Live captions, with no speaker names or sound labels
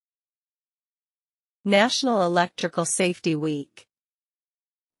National Electrical Safety Week.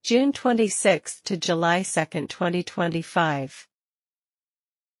 June 26 to July 2, 2025.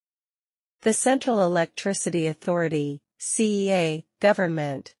 The Central Electricity Authority, CEA,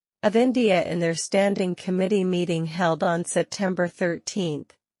 Government of India in their Standing Committee meeting held on September 13,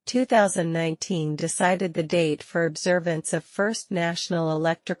 2019 decided the date for observance of First National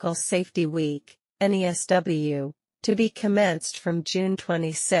Electrical Safety Week, NESW, to be commenced from June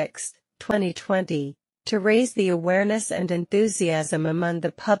 26, 2020, to raise the awareness and enthusiasm among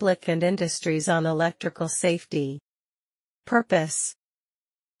the public and industries on electrical safety. Purpose: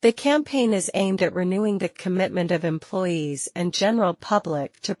 the campaign is aimed at renewing the commitment of employees and general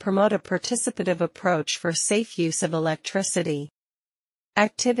public to promote a participative approach for safe use of electricity.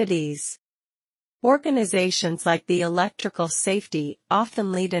 Activities: organizations like the Electrical Safety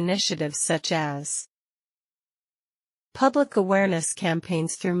often lead initiatives such as public awareness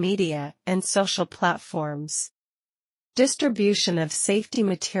campaigns through media and social platforms, distribution of safety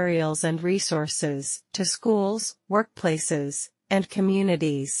materials and resources to schools, workplaces, and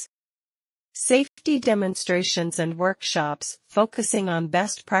communities, safety demonstrations and workshops focusing on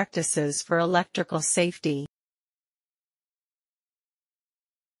best practices for electrical safety.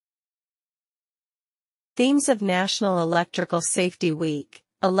 Themes of National Electrical Safety Week: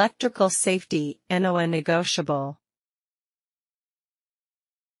 Electrical Safety, non-negotiable.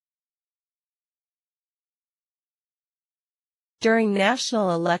 During National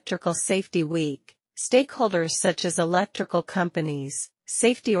Electrical Safety Week, stakeholders such as electrical companies,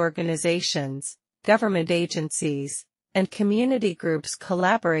 safety organizations, government agencies, and community groups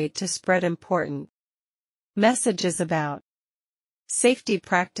collaborate to spread important messages about safety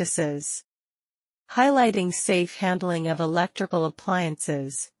practices, highlighting safe handling of electrical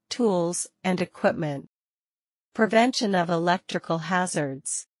appliances, tools, and equipment, prevention of electrical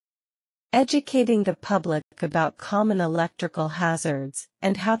hazards, educating the public about common electrical hazards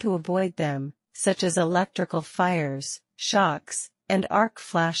and how to avoid them, such as electrical fires, shocks, and arc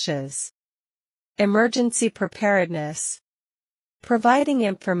flashes. Emergency preparedness: providing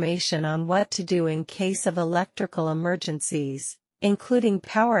information on what to do in case of electrical emergencies, including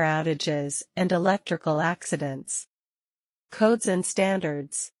power outages and electrical accidents. Codes and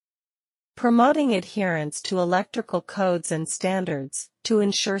standards: promoting adherence to electrical codes and standards to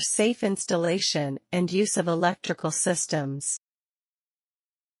ensure safe installation and use of electrical systems.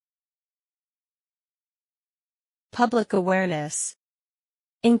 Public awareness: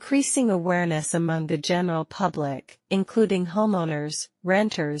 increasing awareness among the general public, including homeowners,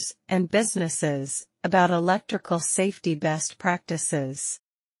 renters, and businesses, about electrical safety best practices.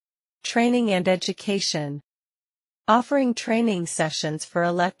 Training and education: offering training sessions for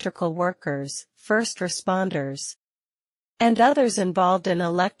electrical workers, first responders, and others involved in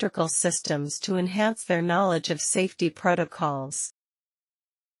electrical systems to enhance their knowledge of safety protocols.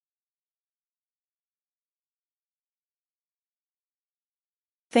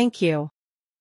 Thank you.